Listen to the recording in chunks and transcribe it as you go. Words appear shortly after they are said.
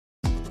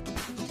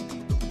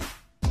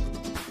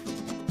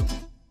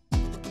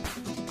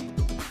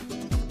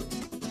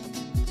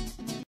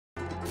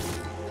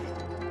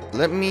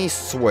let me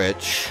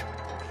switch.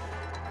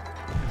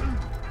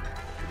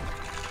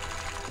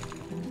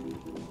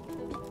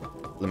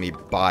 Let me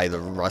buy the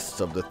rest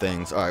of the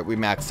things. Alright, we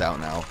maxed out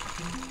now.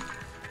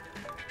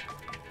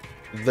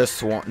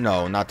 This one,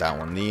 no, not that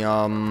one.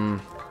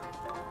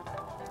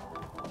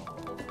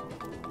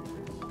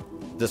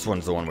 This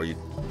one's the one where you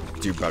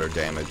do better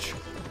damage.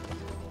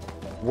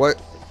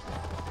 What?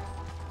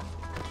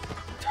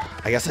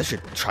 I guess I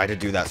should try to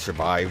do that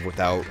survive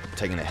without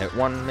taking a hit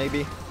one,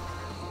 maybe?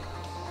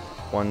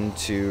 1,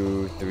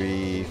 2,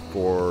 3,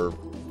 4,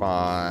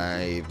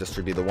 5. This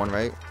should be the one,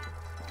 right?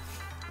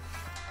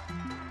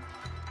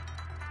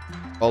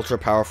 Ultra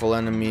powerful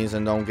enemies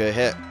and don't get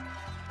hit.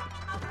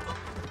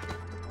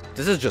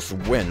 This is just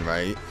win,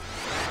 right?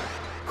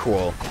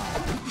 Cool.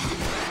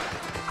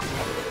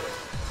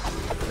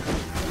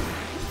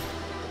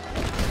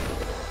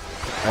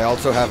 I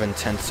also have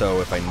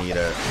Intenso if I need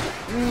it.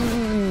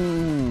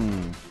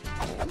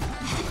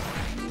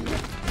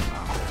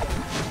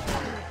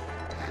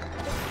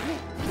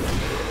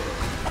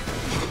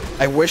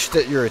 I wish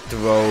that your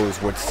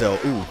throws would still...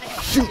 Ooh,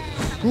 shoot!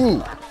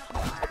 Ooh!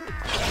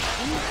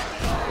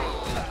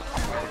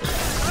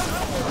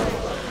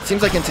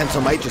 Seems like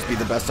Intenso might just be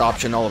the best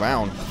option all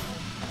around.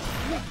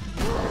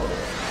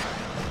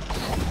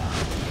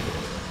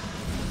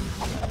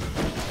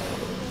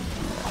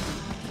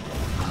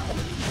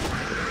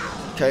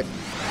 Okay.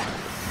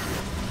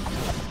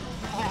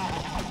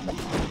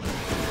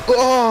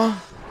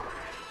 Oh!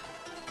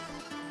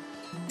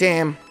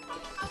 Damn.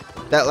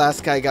 That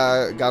last guy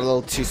got a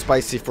little too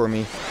spicy for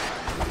me.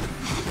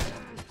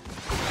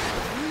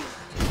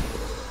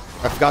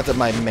 I forgot that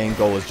my main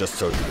goal is just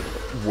to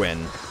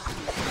win.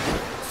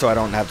 So I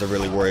don't have to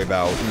really worry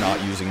about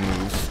not using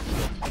moves.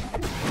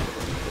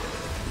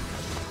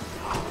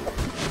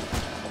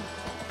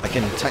 I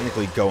can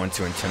technically go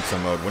into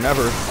Intenso mode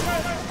whenever.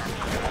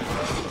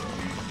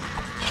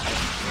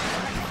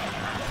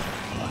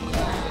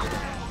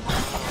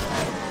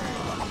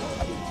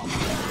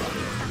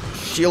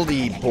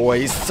 Shieldy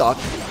boys suck.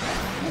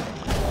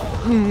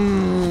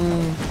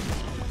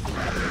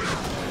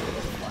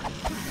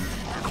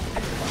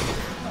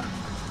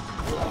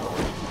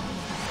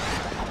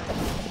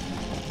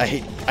 I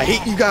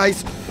hate you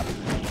guys.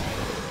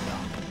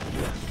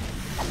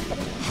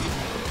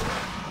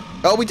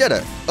 Oh, we did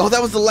it. Oh,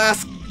 that was the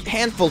last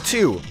handful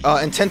too.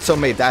 Intenso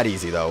made that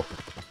easy though.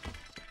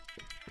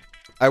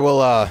 I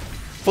will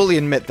fully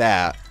admit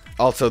that.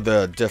 Also,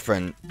 the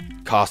different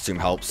costume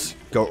helps.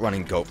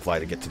 Running Goatfly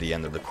to get to the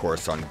end of the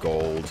course on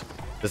gold.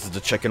 This is the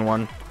chicken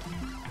one.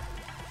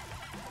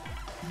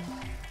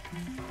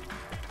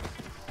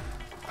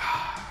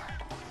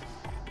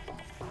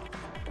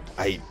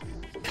 I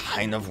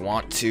kind of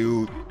want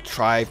to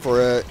try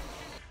for it.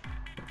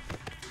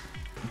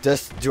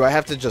 Do I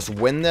have to just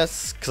win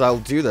this? Because I'll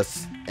do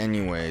this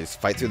anyways.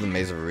 Fight through the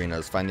maze of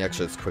arenas. Find the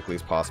exit as quickly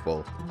as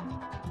possible.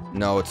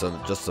 No, it's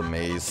just a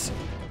maze.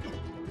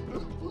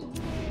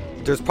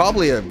 There's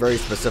probably a very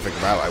specific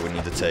route I would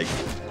need to take.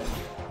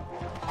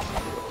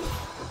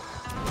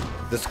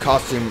 This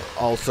costume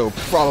also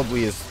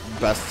probably is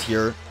best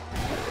here.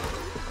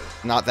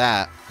 Not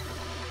that.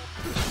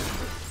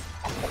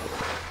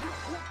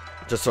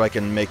 Just so I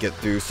can make it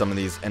through some of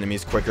these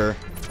enemies quicker.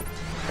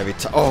 Every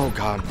time. Oh,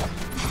 God.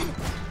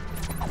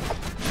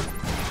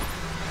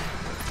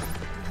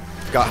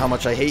 Forgot how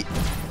much I hate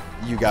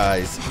you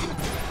guys.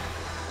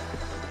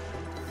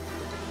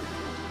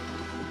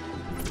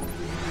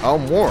 Oh,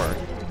 more.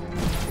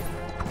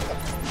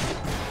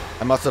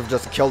 I must have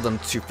just killed him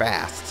too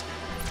fast.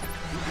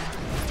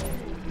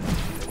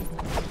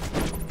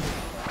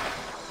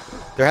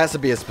 There has to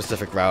be a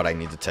specific route I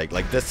need to take.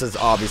 Like, this is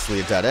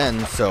obviously a dead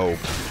end, so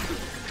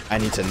I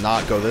need to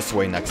not go this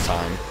way next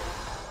time.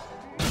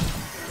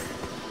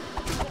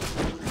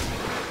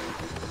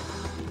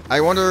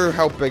 I wonder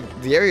how big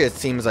the area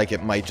seems like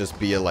it might just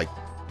be a, like...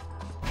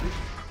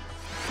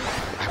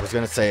 I was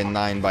gonna say a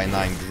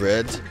 9x9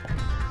 grid.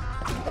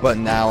 But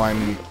now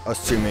I'm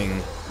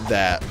assuming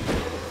that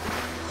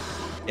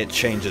it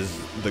changes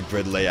the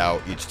grid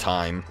layout each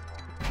time.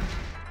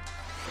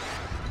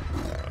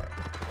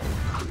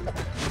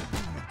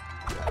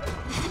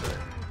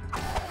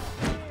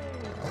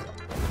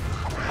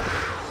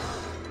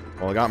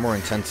 Well, I got more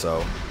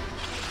Intenso.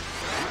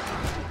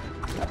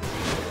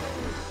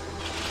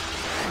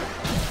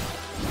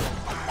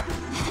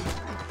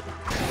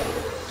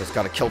 Just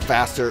gotta kill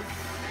faster.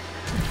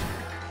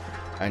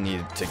 I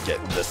needed to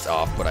get this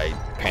off, but I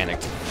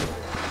panicked.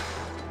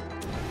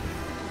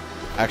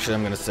 Actually,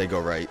 I'm gonna say go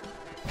right.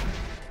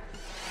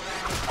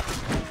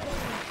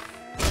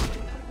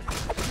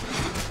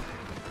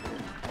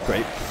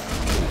 Great.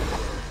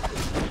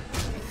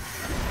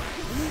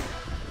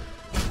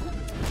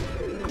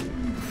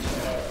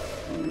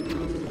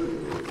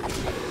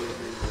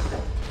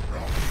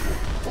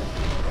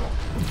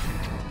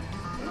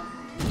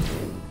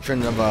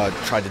 Shouldn't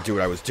have tried to do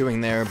what I was doing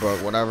there, but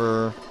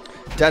whatever.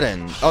 Dead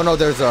end. Oh no,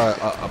 there's a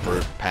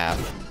upper path.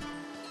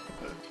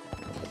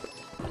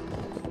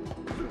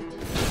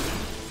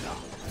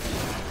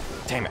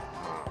 Damn it.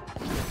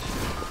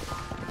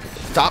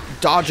 Stop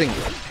dodging.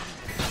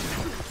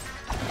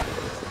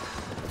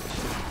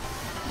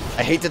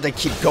 I hate that they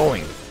keep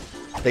going.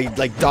 They,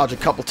 like, dodge a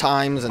couple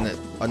times, and it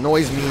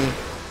annoys me.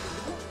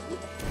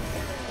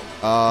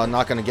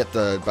 Not gonna get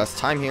the best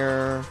time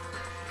here.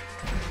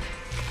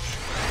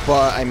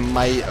 But I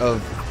might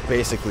have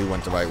basically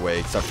went the right way,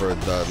 except for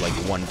the, like,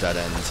 one dead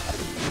end.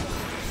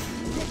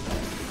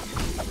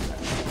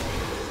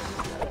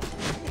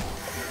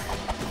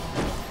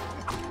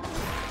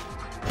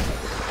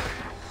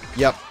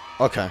 Yep,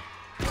 okay.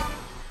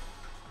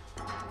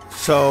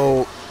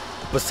 So,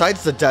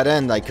 besides the dead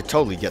end, I could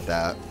totally get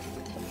that.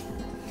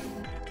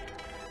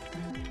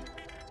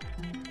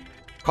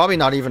 Probably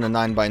not even a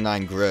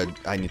 9x9 grid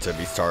I need to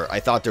restart. I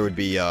thought there would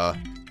be,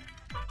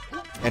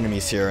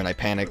 enemies here, and I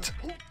panicked.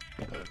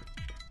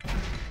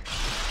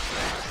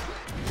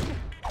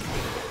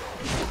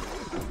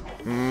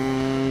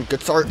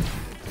 Good start.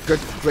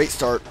 Great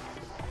start.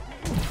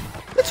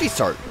 Let's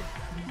restart.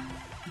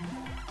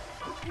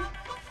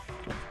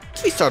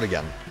 Let's restart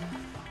again.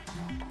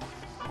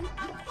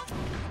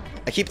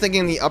 I keep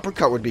thinking the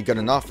uppercut would be good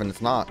enough, and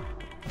it's not.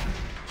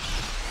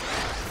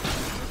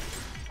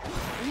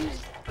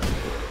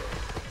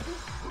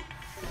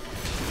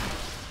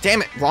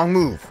 Damn it, wrong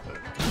move.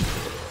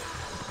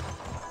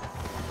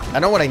 I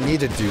know what I need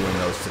to do in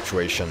those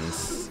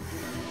situations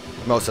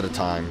most of the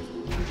time.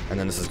 And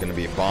then this is going to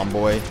be a bomb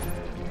boy.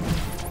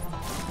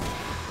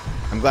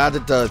 I'm glad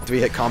that the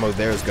 3-hit combo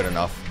there is good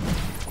enough.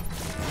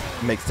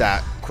 Makes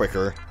that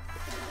quicker.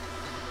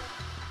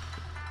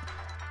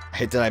 I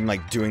hate that I'm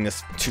like doing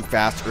this too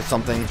fast or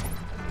something.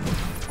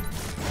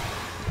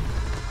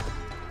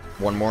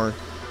 One more.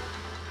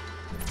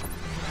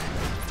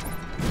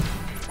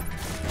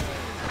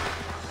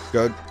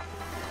 Good.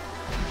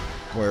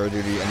 Where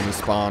do the enemies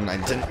spawn? I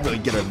didn't really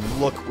get a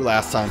look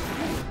last time.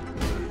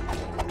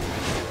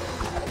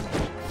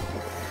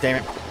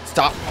 Damn it.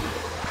 Stop.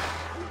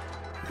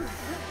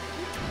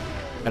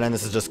 And then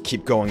this is just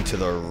keep going to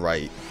the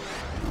right.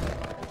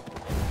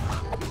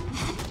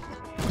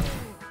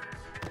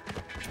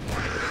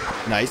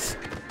 Nice.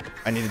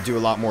 I need to do a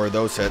lot more of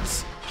those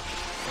hits.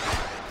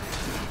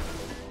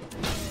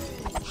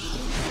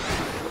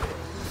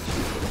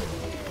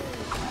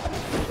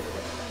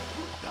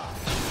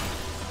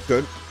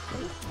 Good.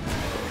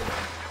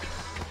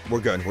 We're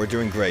good. We're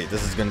doing great.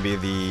 This is going to be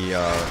the,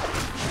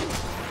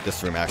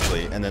 this room,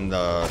 actually. And then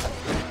the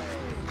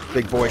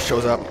big boy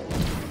shows up.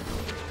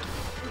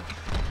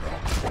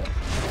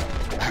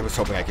 I was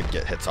hoping I could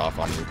get hits off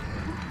on you.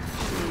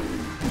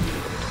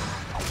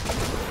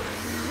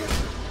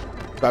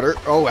 Better.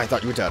 Oh, I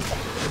thought you were dead.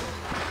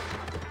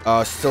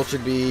 Still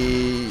should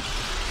be...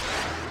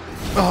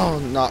 Oh,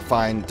 not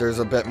fine. There's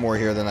a bit more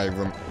here than I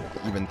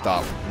even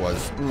thought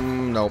was.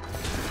 Nope.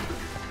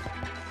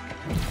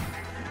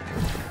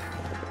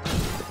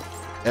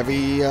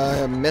 Every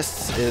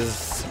miss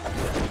is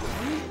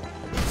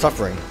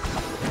suffering.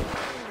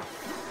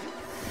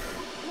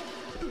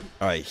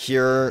 Alright,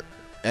 here,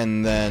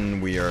 and then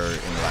we are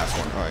in the last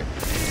one. Alright.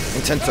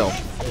 Intenso.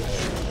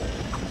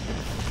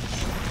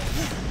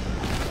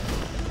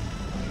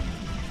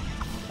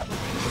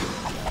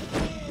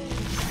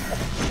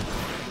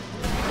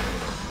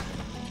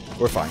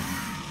 We're fine.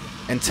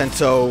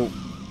 Intenso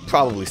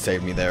probably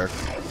saved me there.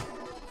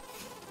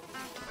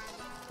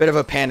 Bit of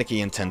a panicky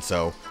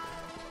Intenso.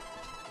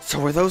 So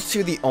were those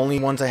two the only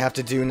ones I have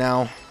to do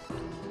now?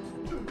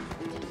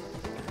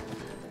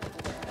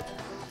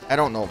 I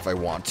don't know if I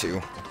want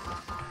to.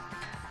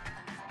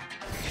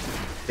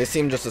 They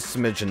seem just a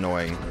smidge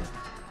annoying.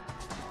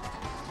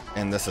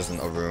 And this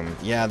isn't a room.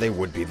 Yeah, they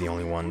would be the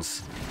only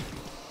ones.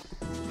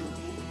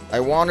 I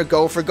want to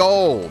go for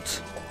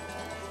gold!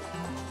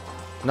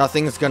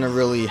 Nothing's gonna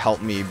really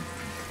help me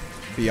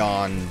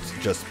beyond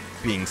just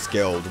being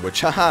skilled,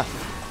 which, haha,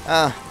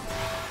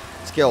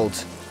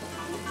 skilled.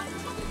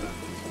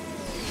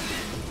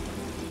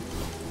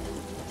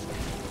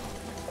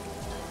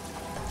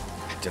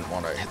 Didn't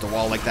want to hit the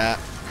wall like that.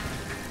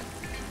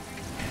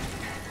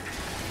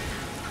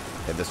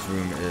 Okay, this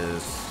room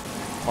is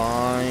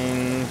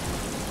fine.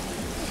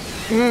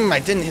 I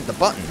didn't hit the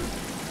button.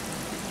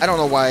 I don't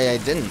know why I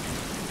didn't.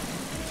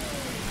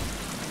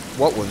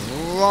 What was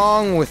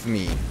wrong with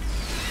me?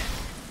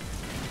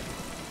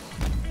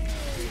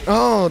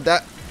 Oh,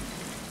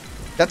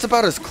 that's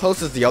about as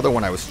close as the other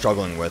one I was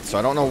struggling with, so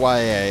I don't know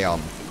why I,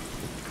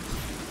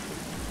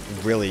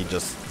 really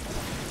just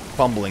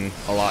fumbling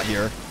a lot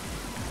here.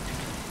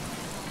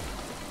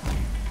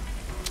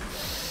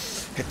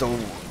 Hit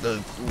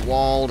the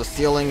wall, the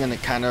ceiling, and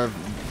it kind of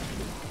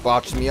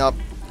botched me up.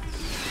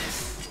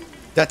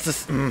 That's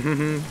just,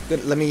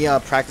 Good. Let me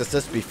practice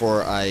this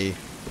before I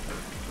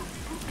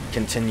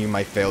continue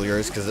my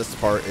failures, because this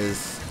part is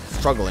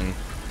struggling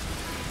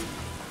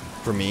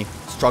for me.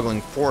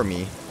 Struggling for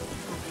me.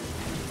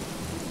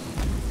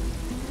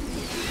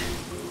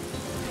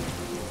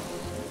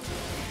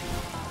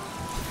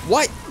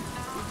 What?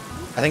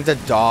 I think the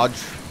dodge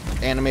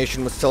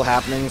animation was still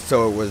happening,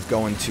 so it was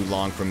going too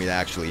long for me to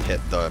actually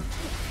hit the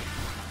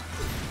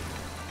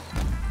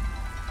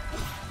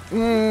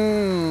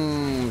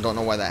Don't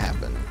know why that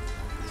happened.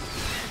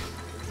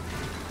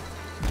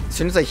 As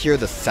soon as I hear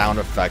the sound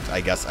effect, I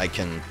guess I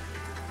can...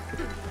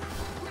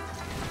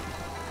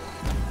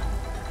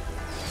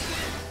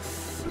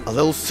 A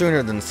little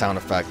sooner than sound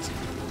effect.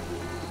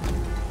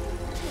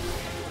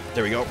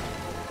 There we go.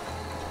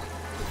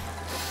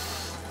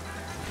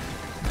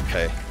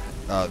 Okay.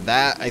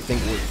 That, I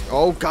think, was...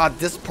 Oh, God,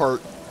 this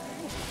part.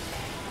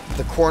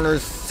 The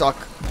corners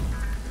suck.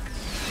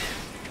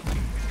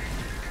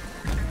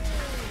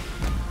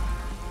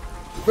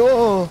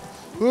 Oh,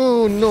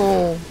 oh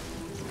no.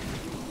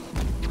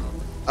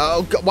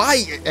 Oh, God,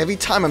 why? Every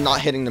time I'm not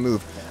hitting the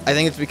move. I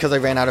think it's because I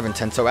ran out of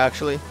Intenso,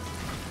 actually.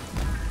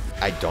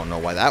 I don't know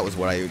why that was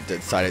what I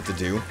decided to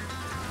do.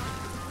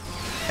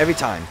 Every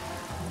time.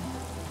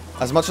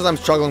 As much as I'm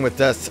struggling with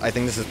this, I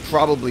think this is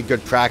probably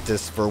good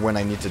practice for when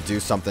I need to do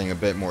something a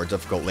bit more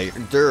difficult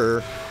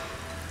later.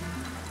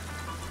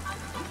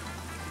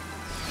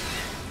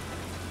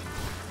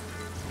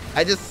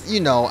 I just, you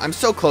know, I'm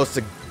so close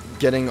to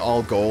getting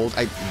all gold.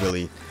 I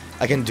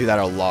can do that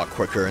a lot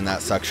quicker in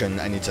that section.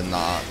 I need to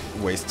not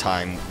waste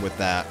time with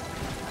that.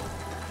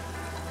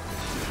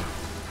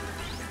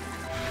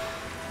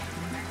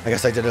 I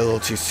guess I did it a little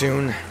too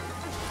soon.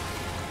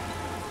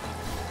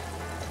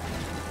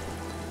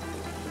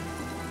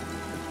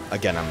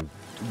 Again, I'm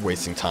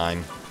wasting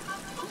time.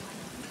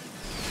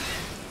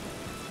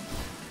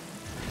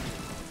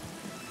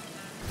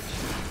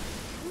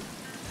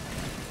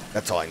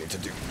 That's all I need to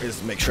do,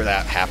 is make sure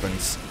that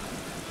happens.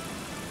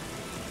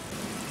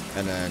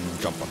 And then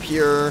jump up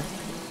here.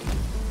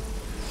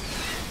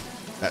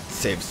 That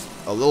saves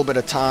a little bit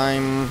of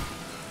time.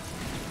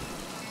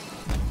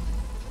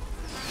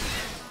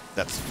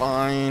 That's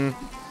fine.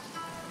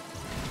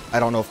 I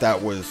don't know if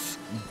that was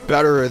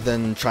better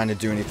than trying to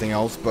do anything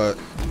else, but...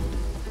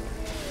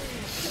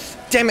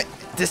 Damn it!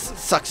 This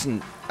sucks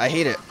and I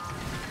hate it.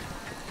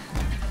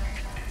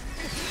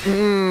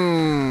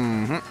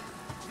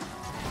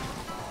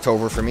 It's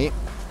over for me.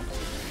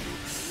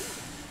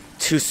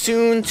 Too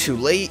soon, too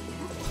late.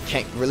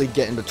 Can't really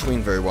get in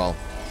between very well.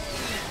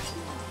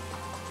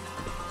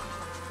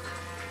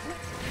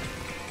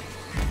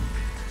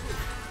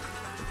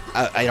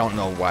 I don't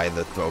know why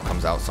the throw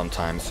comes out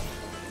sometimes.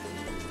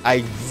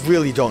 I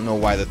really don't know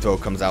why the throw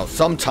comes out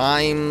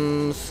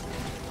sometimes.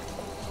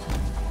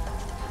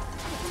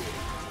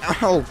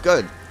 Oh,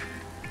 good.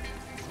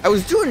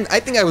 I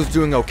think I was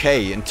doing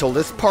okay until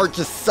this part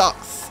just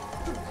sucks.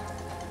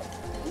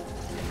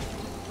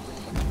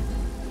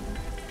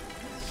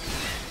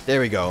 There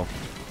we go.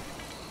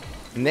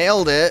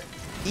 Nailed it.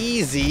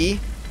 Easy.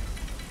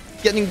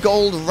 Getting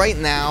gold right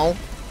now.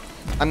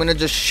 I'm gonna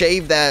just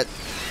shave that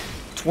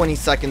 20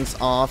 seconds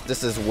off.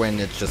 This is when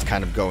it's just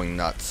kind of going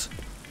nuts.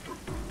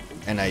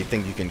 And I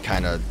think you can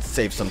kind of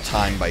save some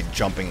time by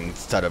jumping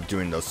instead of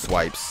doing those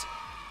swipes.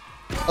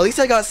 At least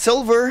I got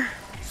silver.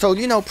 So,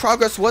 you know,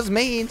 progress was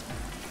made.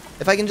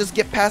 If I can just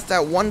get past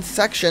that one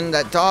section,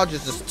 that dodge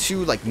is just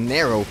too, like,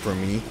 narrow for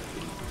me.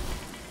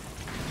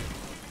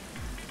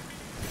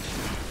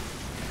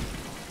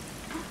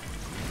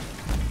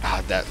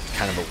 Ah, that's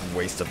kind of a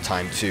waste of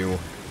time, too.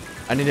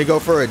 I need to go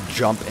for a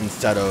jump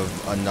instead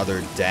of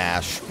another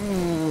dash.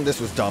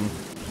 This was dumb.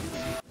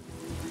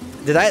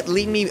 Did that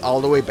lead me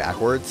all the way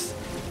backwards?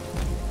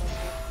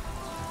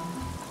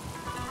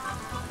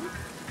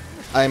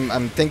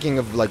 I'm thinking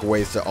of, like,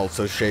 ways to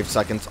also shave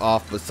seconds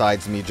off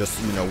besides me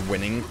just, you know,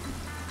 winning.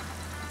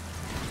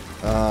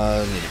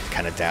 Need to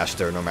kind of dash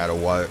there no matter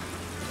what.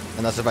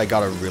 Unless if I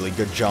got a really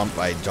good jump,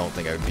 I don't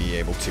think I would be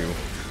able to.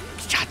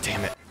 God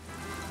damn it.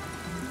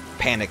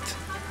 Panicked.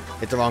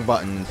 Hit the wrong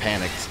button,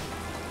 panicked.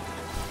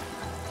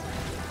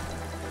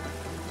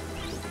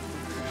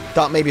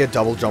 Thought maybe a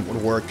double jump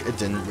would work. It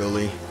didn't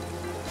really.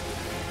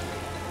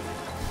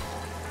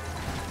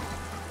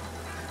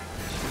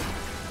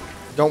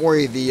 Don't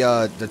worry,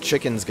 the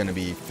chicken's gonna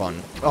be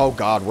fun. Oh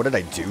god, what did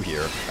I do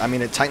here? I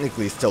mean, it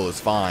technically still is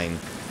fine.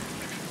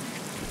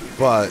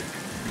 But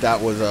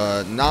that was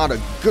not a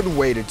good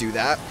way to do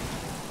that.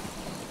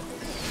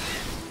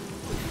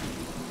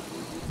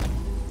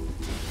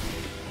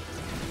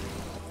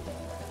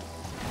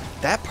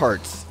 That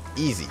part's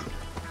easy.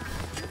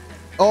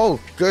 Oh,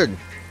 good.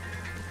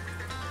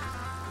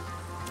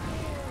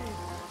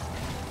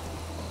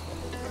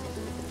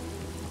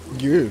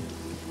 Yeah.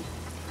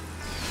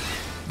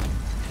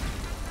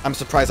 I'm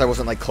surprised I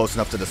wasn't, like, close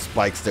enough to the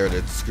spikes there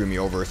to screw me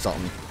over or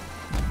something.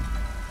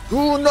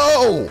 Ooh,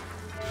 no!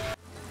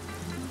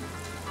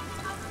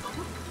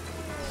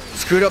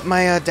 Screwed up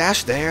my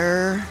dash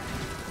there.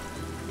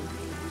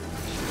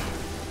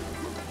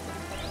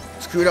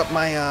 Screwed up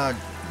my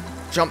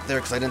jump there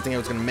because I didn't think I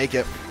was going to make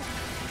it.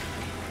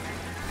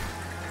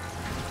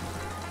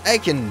 I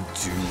can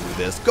do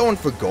this. Going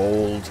for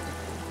gold.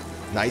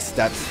 Nice,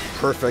 that's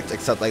perfect,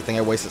 except I think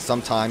I wasted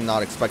some time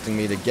not expecting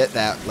me to get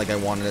that like I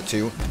wanted it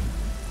to.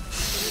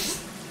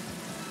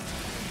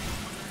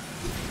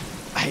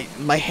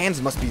 My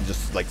hands must be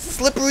just, like,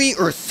 slippery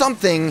or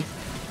something.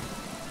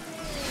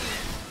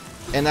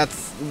 And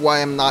that's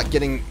why I'm not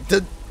getting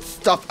the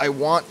stuff I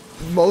want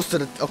most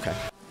of the... Okay.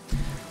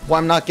 Well,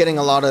 I'm not getting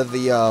a lot of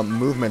the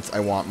movements I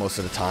want most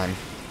of the time.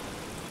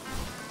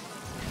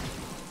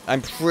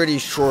 I'm pretty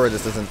sure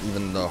this isn't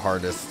even the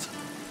hardest.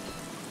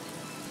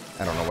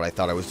 I don't know what I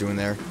thought I was doing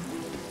there.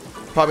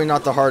 Probably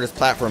not the hardest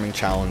platforming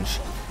challenge.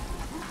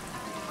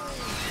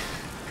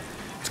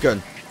 It's good.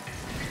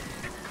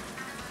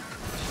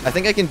 I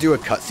think I can do a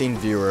cutscene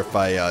viewer if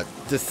I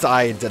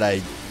decide that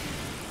I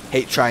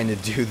hate trying to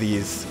do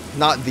these.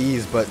 Not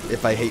these, but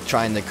if I hate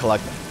trying to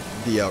collect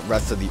the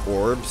rest of the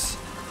orbs.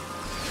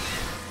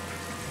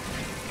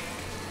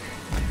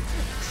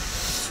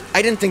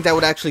 I didn't think that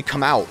would actually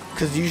come out,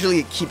 because usually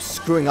it keeps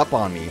screwing up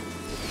on me.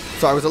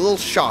 So I was a little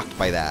shocked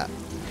by that.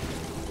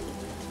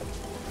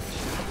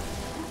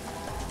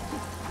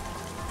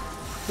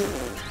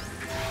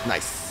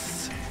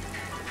 Nice.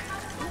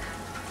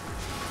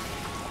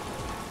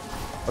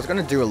 I was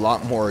gonna do a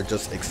lot more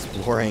just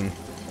exploring,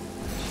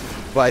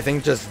 but I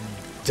think just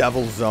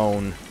Devil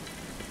Zone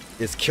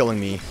is killing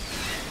me.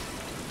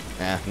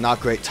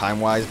 Not great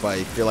time-wise, but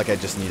I feel like I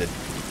just need to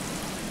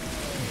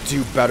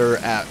do better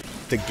at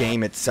the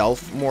game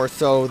itself more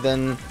so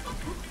than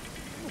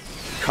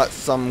cut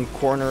some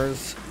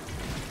corners.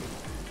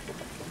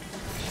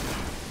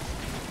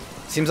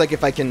 Seems like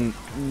if I can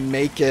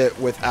make it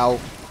without,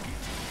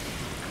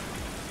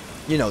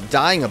 you know,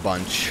 dying a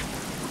bunch,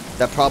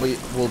 that probably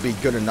will be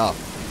good enough.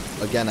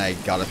 Again, I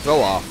got a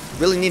throw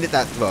off. Really needed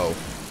that throw.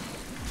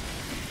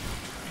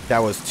 That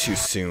was too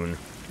soon.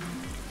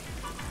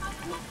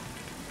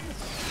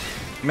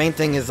 Main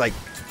thing is, like,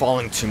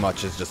 falling too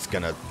much is just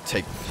gonna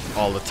take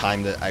all the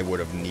time that I would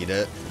have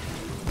needed.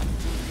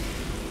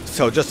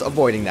 So just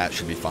avoiding that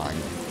should be fine.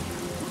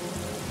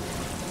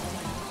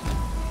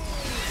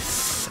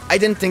 I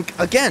didn't think,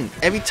 again,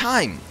 every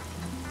time.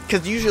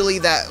 Because usually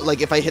that,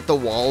 like, if I hit the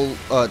wall,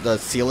 the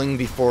ceiling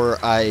before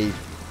I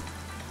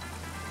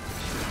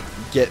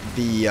get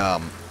the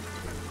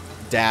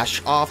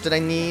dash off that I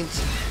need,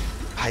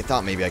 I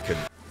thought maybe I could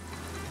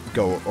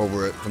go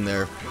over it from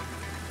there.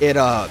 It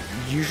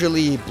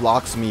usually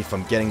blocks me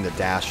from getting the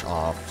dash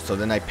off, so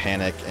then I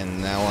panic,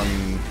 and now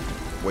I'm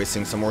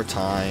wasting some more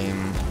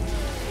time.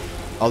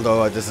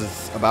 Although this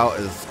is about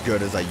as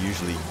good as I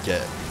usually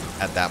get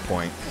at that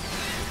point.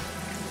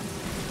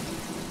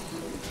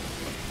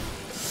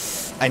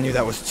 I knew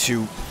that was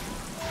too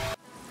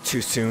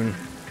soon.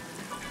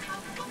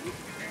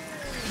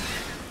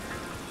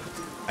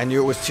 I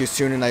knew it was too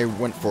soon and I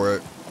went for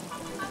it.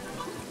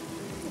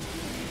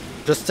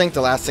 Just think the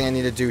last thing I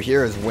need to do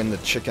here is win the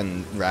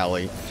chicken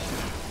rally.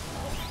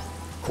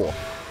 Cool.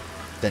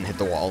 Then hit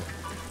the wall.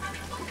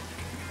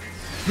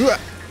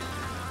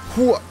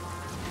 Cool.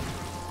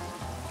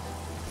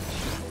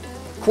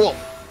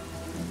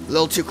 A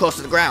little too close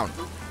to the ground.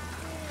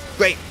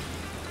 Great.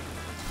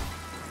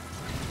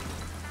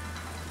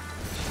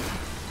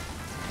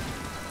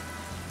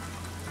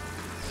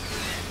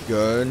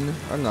 Good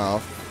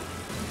enough.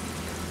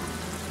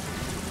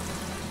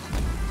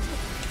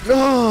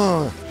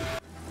 Ugh.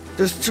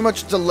 There's too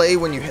much delay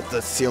when you hit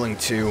the ceiling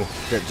too.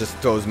 That just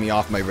throws me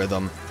off my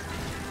rhythm.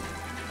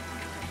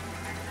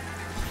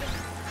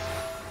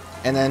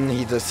 And then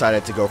he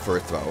decided to go for a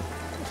throw.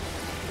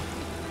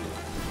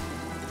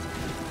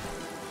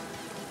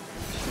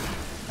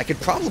 I could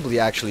probably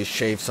actually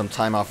shave some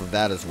time off of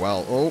that as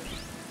well. Oh.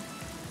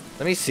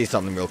 Let me see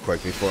something real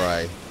quick before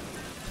I...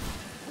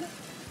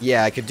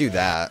 Yeah, I could do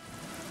that.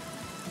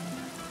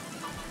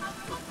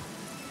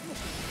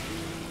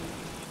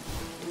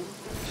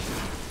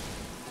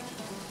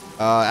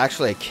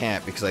 Actually I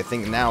can't, because I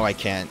think now I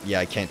can't. Yeah,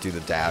 I can't do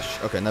the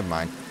dash. Okay, never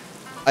mind.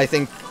 I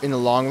think in the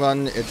long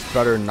run, it's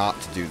better not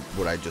to do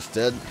what I just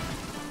did.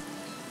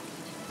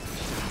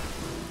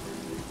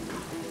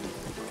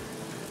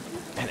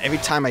 And every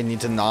time I need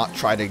to not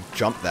try to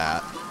jump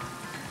that.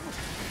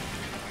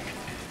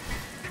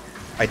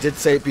 I did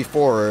say it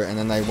before, and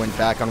then I went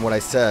back on what I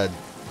said.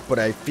 But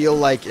I feel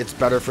like it's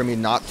better for me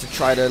not to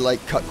try to,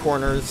 like, cut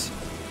corners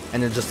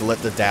and then just let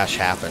the dash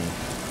happen.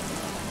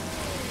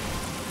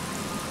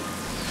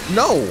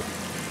 No!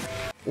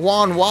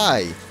 Juan,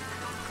 why?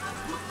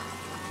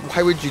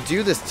 Why would you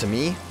do this to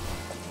me?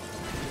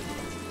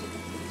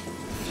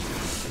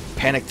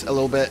 Panicked a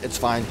little bit, it's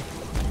fine.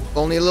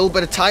 Only a little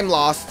bit of time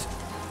lost.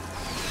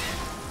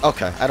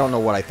 Okay, I don't know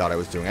what I thought I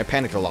was doing. I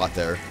panicked a lot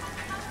there.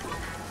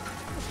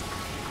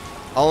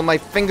 All of my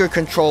finger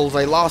controls,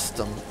 I lost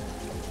them.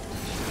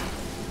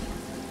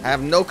 I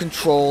have no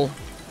control.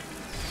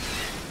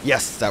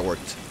 Yes, that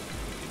worked.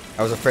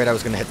 I was afraid I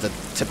was going to hit the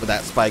tip of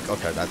that spike.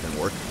 Okay, that didn't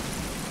work.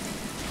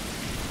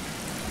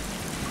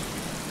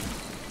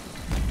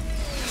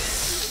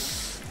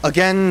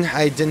 Again,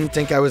 I didn't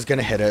think I was going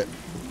to hit it.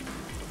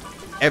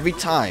 Every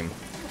time.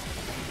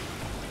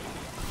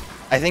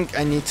 I think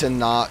I need to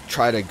not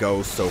try to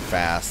go so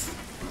fast.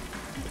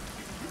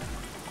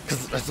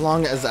 Because as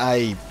long as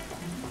I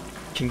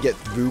can get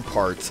through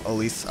parts, at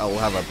least I'll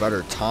have a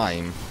better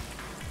time.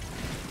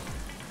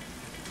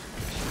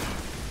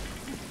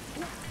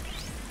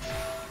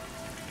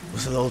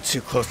 Was a little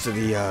too close to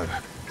the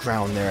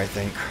ground there, I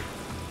think.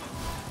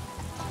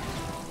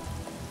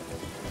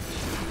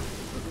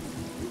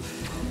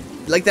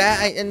 Like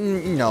that,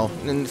 and you know,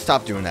 and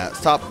stop doing that.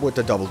 Stop with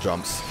the double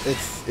jumps.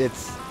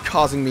 It's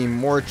causing me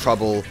more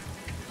trouble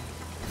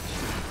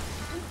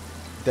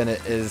than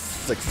it is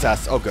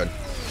success. Oh, good.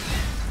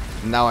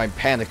 Now I'm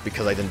panicked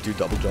because I didn't do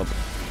double jump.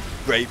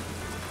 Great.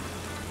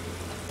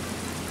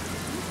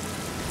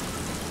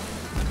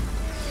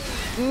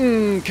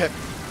 Okay.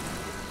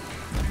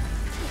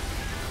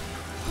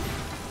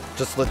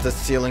 Just let the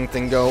ceiling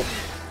thing go.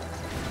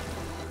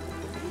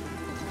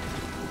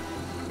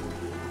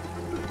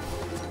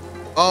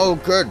 Oh,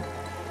 good.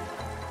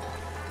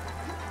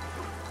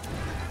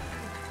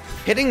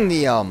 Hitting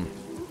the,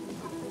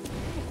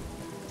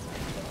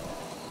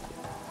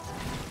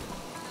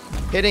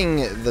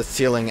 hitting the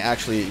ceiling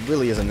actually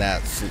really isn't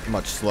that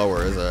much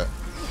slower, is it?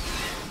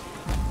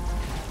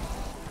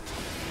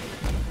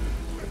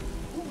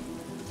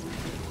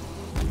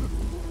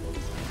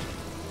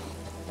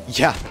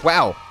 Yeah,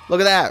 wow. Look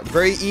at that.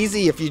 Very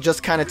easy if you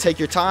just kind of take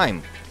your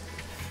time.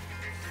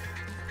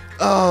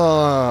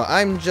 Oh,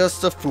 I'm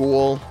just a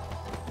fool.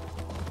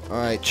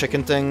 Alright,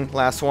 chicken thing,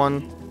 last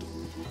one.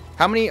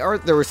 How many are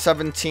there? Were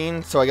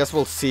 17, so I guess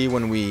we'll see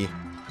when we...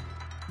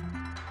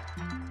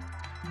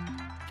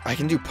 I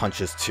can do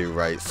punches too,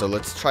 right? So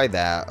let's try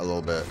that a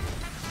little bit.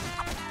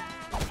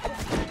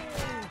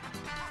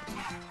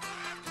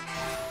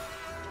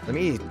 Let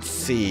me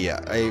see.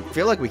 I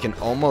feel like we can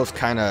almost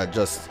kind of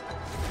just...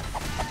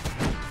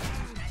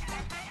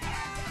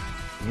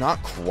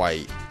 Not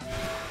quite.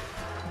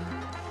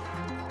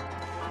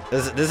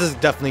 This is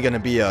definitely going to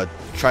be a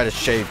try to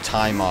shave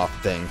time off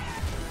thing.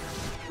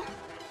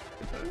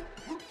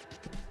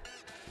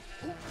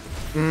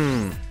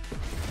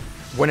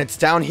 When it's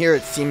down here,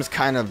 it seems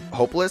kind of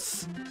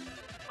hopeless.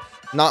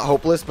 Not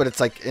hopeless, but it's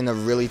like in a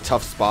really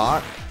tough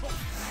spot.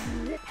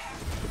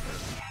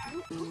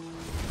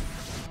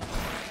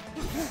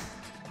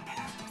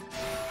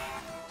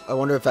 I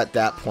wonder if at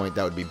that point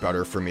that would be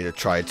better for me to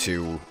try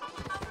to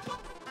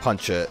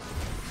punch it.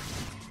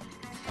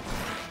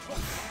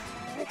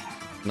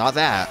 Not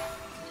that.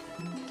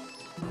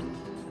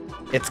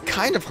 It's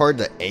kind of hard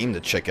to aim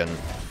the chicken.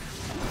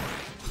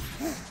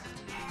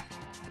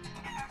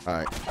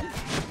 Alright.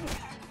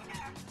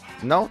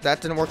 No,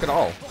 that didn't work at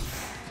all.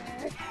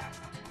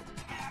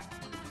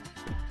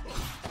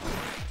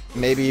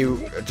 Maybe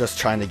just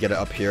trying to get it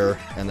up here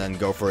and then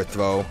go for a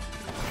throw.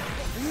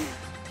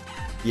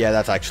 Yeah,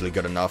 that's actually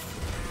good enough.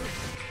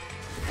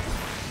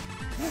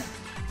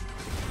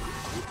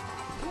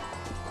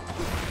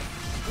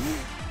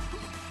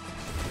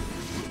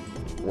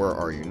 Where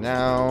are you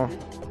now?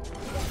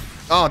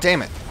 Oh,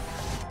 damn it.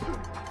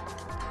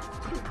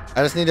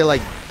 I just need to,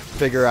 like,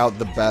 figure out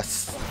the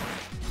best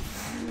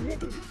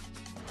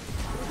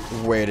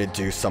way to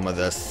do some of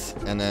this.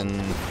 And then...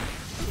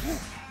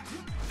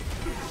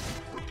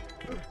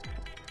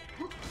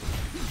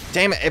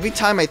 Damn it, every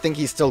time I think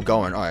he's still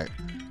going. Alright.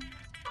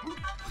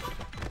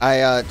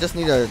 I just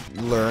need to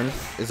learn,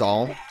 is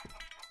all.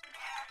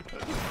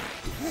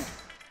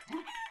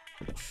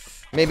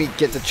 Maybe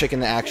get the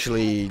chicken to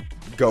actually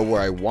go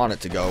where I want it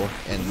to go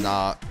and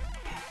not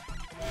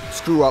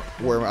screw up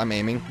where I'm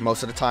aiming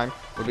most of the time.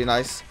 Would be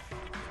nice.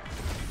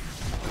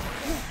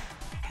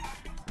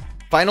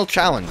 Final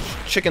challenge,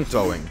 chicken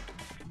throwing.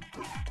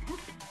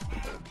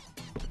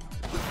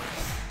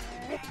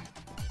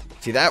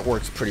 See, that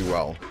works pretty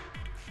well.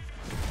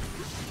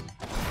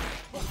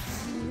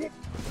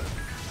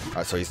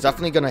 Alright, so he's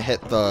definitely gonna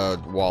hit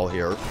the wall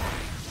here.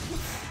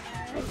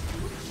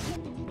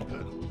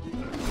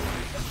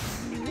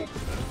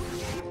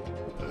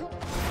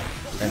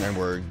 And then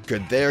we're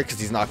good there, because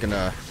he's not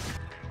gonna...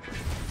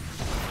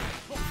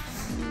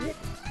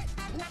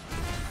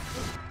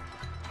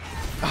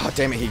 Oh,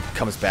 damn it, he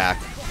comes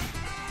back.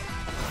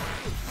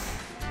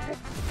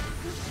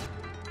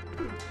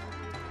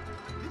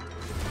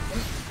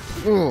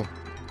 Ooh.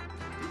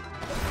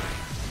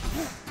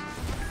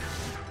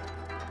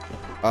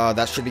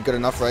 That should be good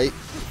enough, right?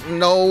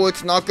 No,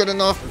 it's not good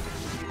enough.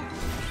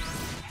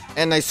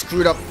 And I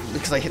screwed up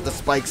because I hit the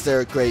spikes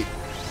there. Great.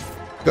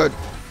 Good.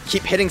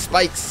 Keep hitting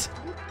spikes.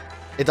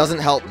 It doesn't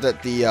help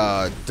that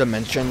the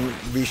dimension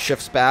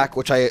reshifts back,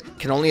 which I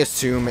can only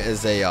assume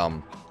is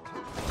a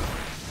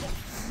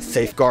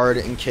safeguard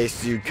in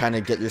case you kind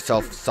of get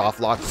yourself soft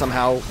locked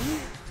somehow.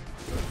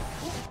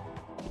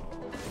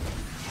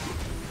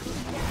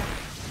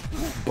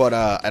 But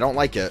I don't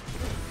like it.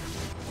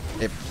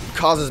 It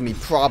causes me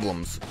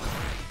problems.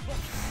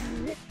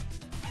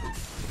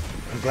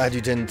 I'm glad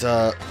you didn't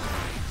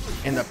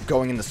end up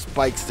going in the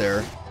spikes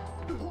there.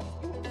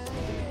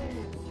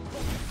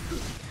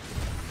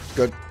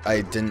 Good.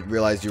 I didn't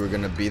realize you were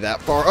going to be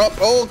that far up.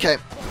 Oh, okay.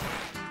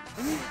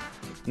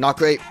 Not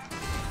great.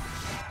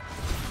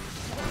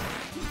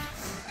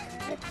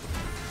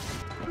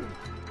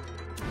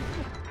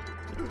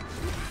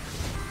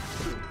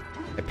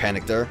 I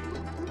panicked there.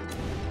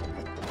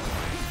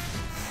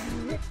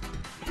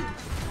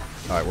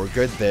 Alright, we're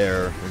good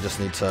there. We just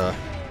need to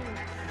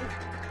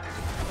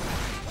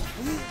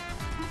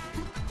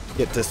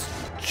get this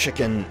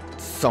chicken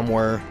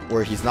somewhere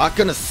where he's not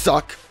gonna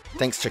suck.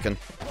 Thanks, chicken.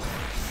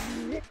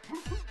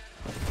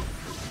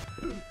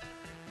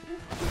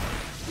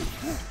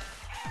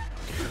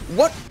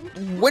 What?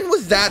 When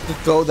was that the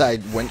throw that I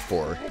went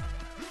for?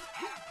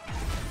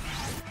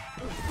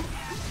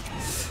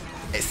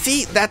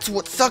 See, that's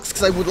what sucks,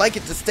 because I would like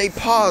it to stay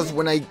paused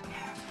when I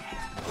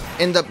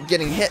end up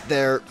getting hit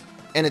there,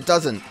 and it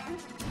doesn't.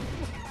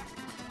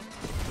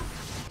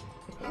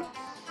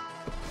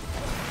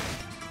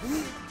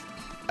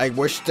 I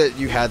wish that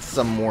you had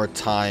some more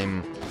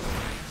time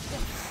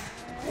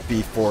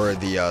before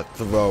the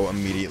throw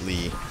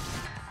immediately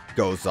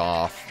goes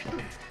off.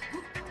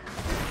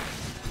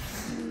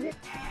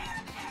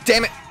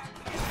 Damn it!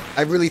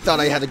 I really thought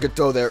I had a good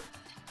throw there.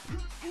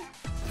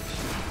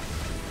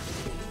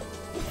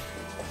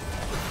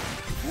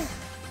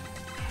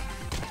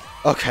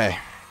 Okay,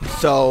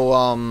 so,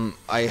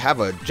 I have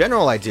a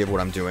general idea of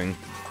what I'm doing.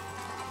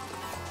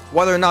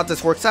 Whether or not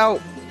this works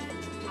out,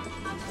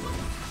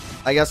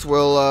 I guess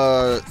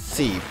we'll,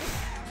 see.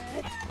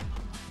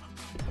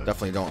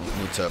 Definitely don't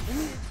need to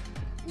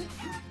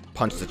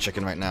punch the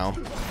chicken right now.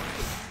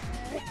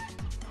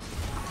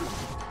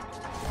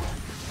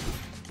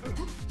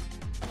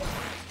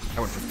 I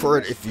would prefer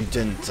it if you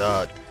didn't,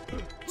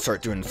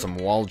 start doing some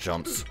wall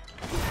jumps.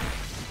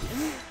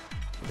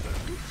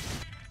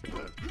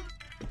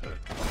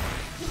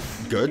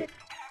 Good.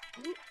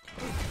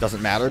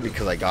 Doesn't matter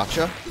because I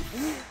gotcha.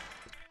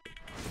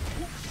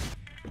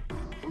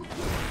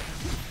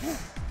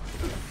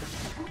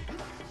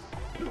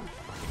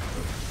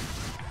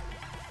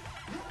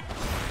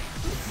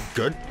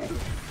 Good.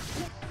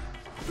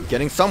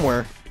 Getting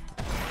somewhere.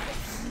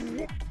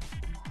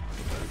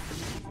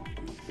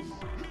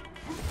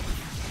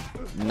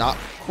 Not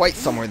quite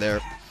somewhere there.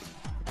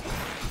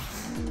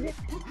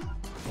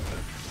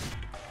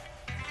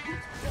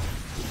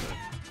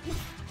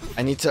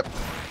 I need to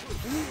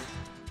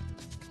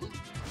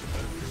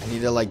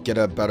like get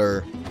a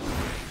better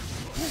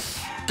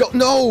go.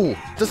 No,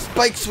 the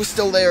spikes were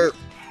still there.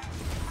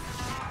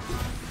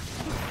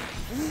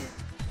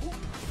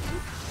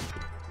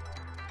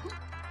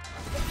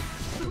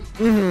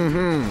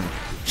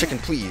 Chicken,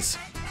 please.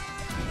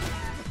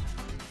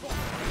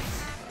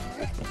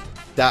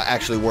 That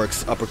actually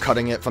works.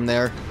 Uppercutting it from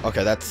there.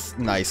 Okay, that's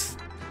nice.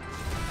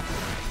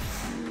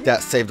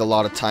 That saved a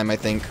lot of time, I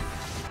think.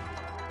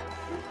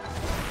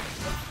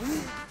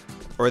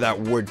 Or that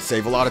would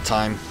save a lot of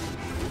time.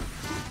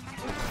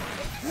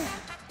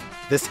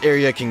 This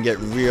area can get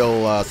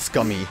real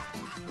scummy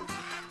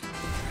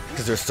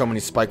because there's so many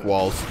spike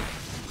walls.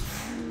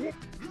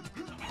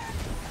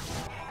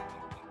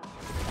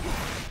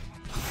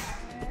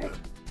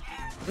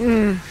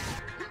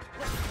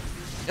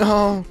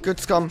 Oh, good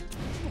scum.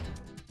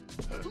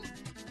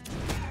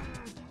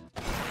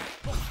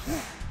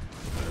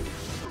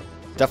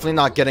 Definitely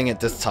not getting it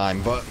this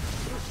time, but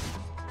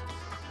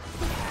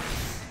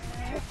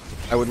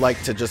I would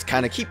like to just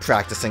kind of keep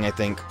practicing, I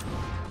think.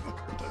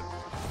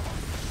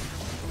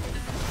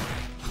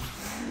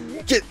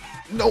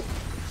 Nope.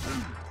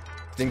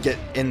 Didn't get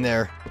in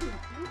there.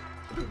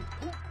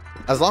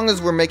 As long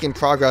as we're making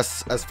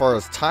progress as far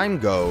as time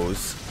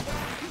goes,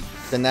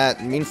 then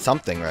that means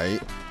something,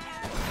 right?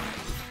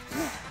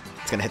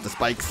 It's gonna hit the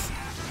spikes.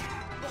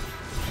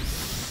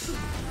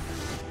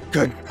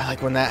 Good. I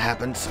like when that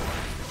happens.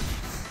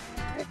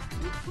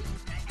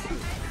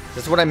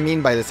 That's what I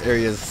mean by this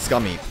area is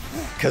scummy.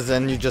 Because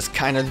then you just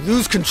kind of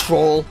lose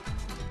control.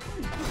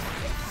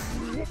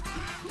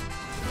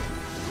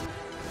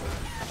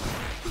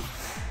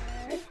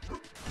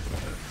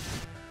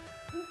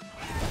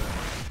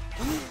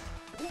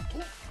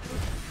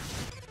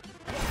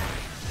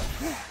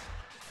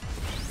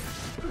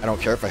 I don't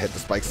care if I hit the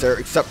spikes there,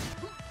 except...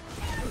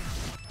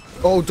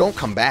 Oh, don't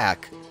come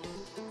back.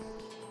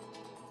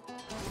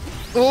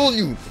 Oh,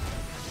 you...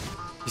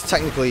 He's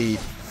technically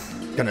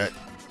gonna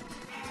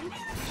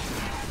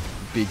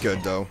be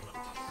good, though.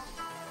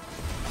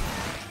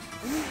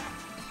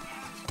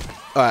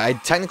 I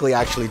technically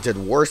actually did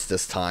worse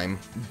this time,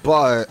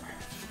 but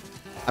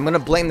I'm gonna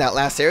blame that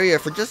last area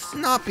for just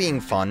not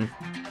being fun.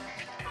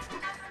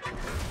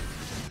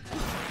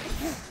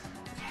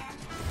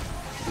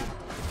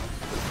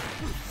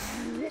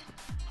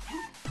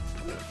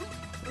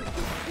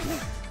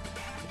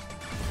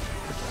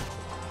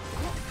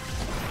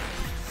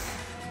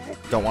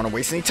 Don't want to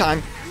waste any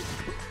time.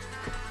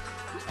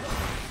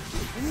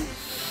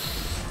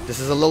 This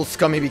is a little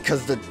scummy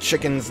because the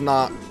chicken's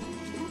not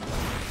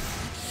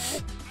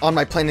on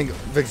my plane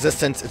of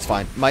existence. It's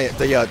fine.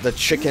 The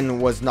chicken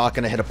was not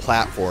going to hit a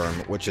platform,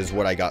 which is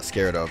what I got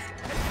scared of.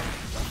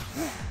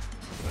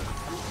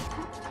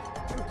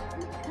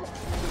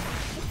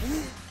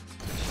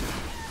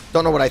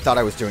 Don't know what I thought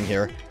I was doing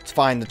here. It's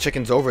fine. The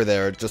chicken's over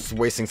there, just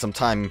wasting some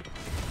time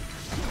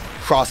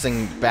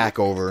crossing back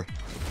over.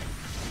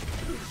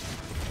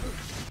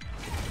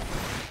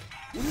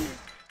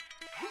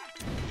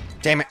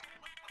 Damn it.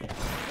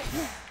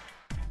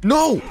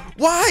 No!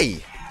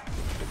 Why?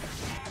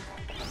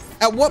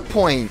 At what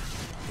point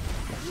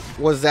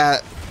was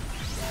that...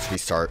 Let's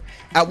restart.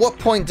 At what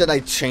point did I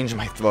change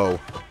my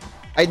throw?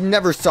 I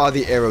never saw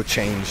the arrow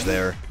change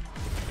there.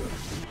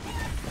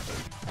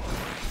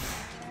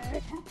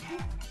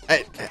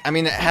 I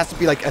mean, it has to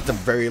be like at the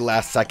very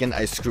last second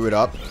I screw it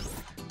up.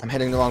 I'm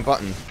hitting the wrong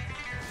button.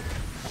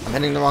 I'm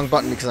hitting the wrong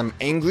button because I'm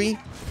angry.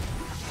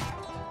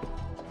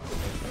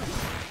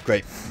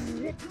 Great.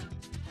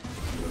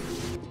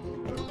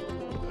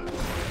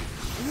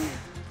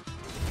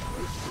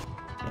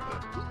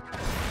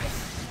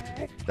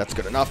 That's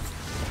good enough.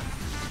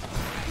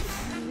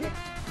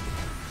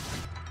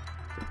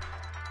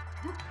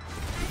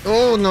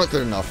 Oh, not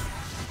good enough.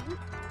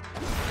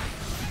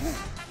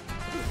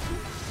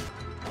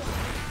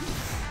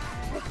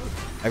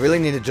 I really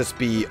need to just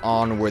be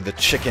on where the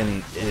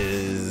chicken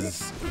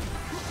is.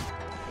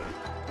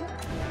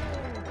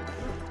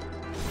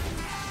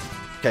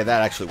 Okay,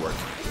 that actually worked.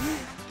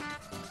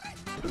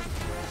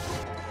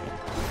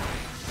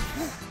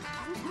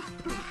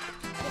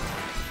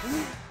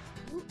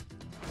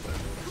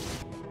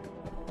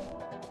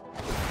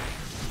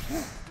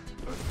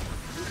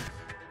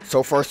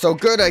 So far, so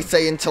good, I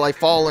say, until I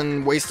fall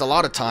and waste a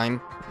lot of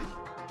time.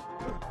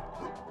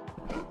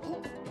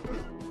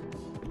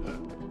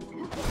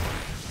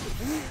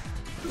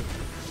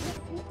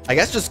 I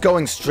guess just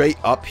going straight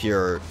up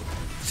here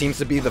seems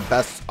to be the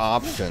best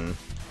option.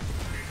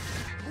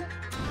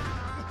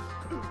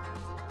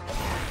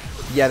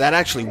 Yeah, that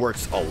actually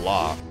works a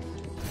lot.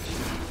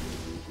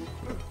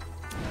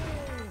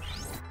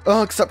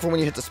 Oh, except for when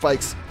you hit the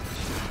spikes.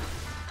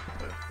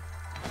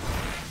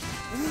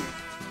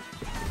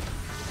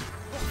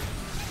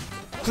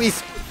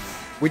 Please!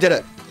 We did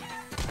it!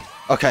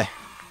 Okay.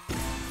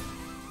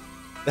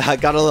 I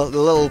got a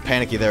little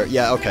panicky there.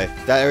 Yeah, okay.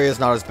 That area is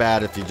not as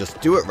bad if you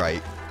just do it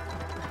right.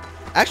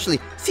 Actually,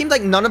 seemed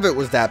like none of it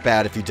was that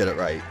bad if you did it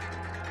right.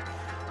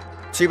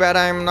 Too bad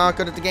I'm not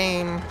good at the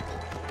game.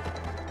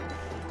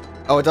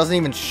 Oh, it doesn't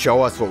even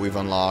show us what we've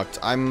unlocked.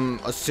 I'm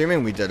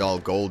assuming we did all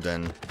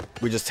golden.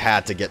 We just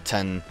had to get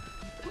 10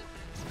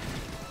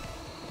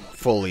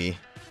 fully.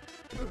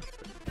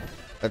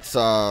 Let's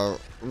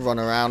run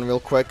around real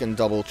quick and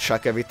double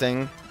check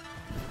everything.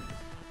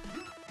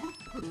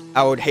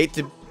 I would hate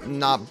to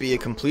not be a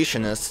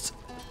completionist.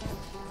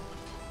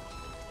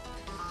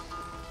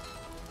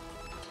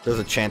 There's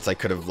a chance I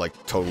could have, like,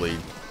 totally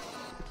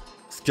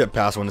skipped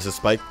past one. Is this a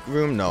spike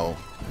room? No.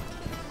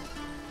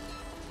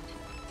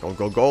 Gold,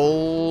 gold,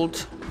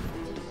 gold.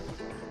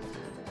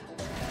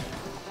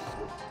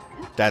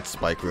 That's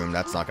spike room.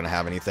 That's not going to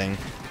have anything.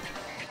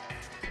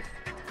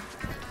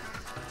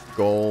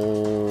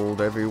 Gold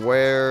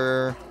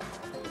everywhere.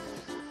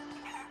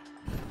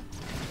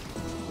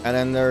 And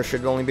then there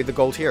should only be the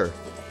gold here.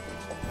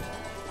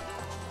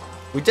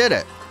 We did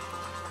it.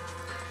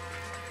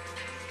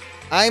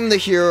 I'm the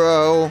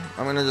hero.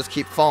 I'm gonna just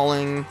keep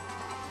falling.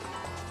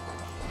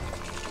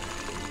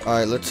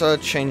 Alright, let's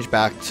change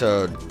back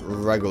to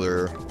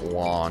regular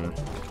Juan.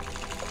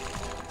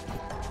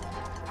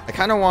 I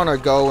kind of want to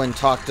go and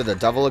talk to the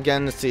devil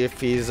again to see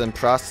if he's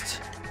impressed.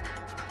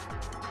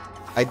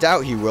 I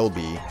doubt he will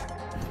be.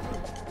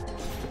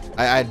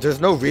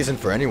 There's no reason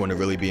for anyone to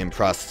really be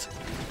impressed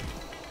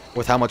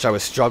with how much I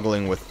was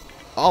struggling with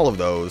all of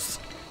those.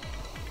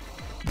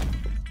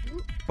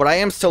 But I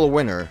am still a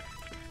winner.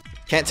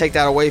 Can't take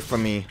that away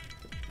from me.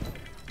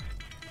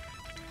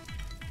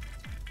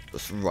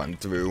 Just run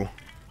through.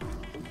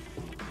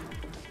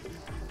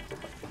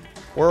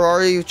 Where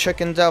are you,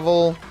 chicken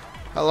devil?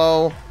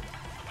 Hello?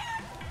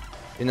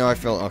 You know, I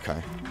feel...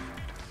 Okay.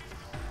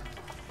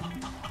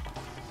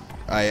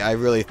 I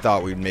really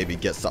thought we'd maybe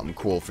get something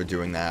cool for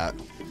doing that.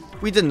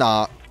 We did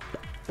not.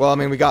 Well, I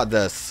mean, we got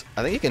this.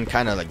 I think you can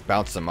kind of, like,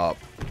 bounce them up.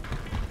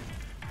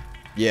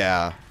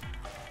 Yeah.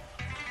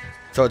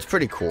 So it's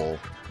pretty cool.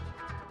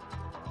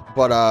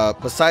 But,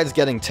 besides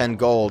getting 10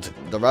 gold,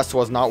 the rest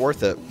was not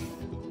worth it.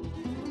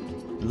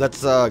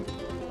 Let's,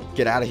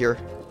 get out of here.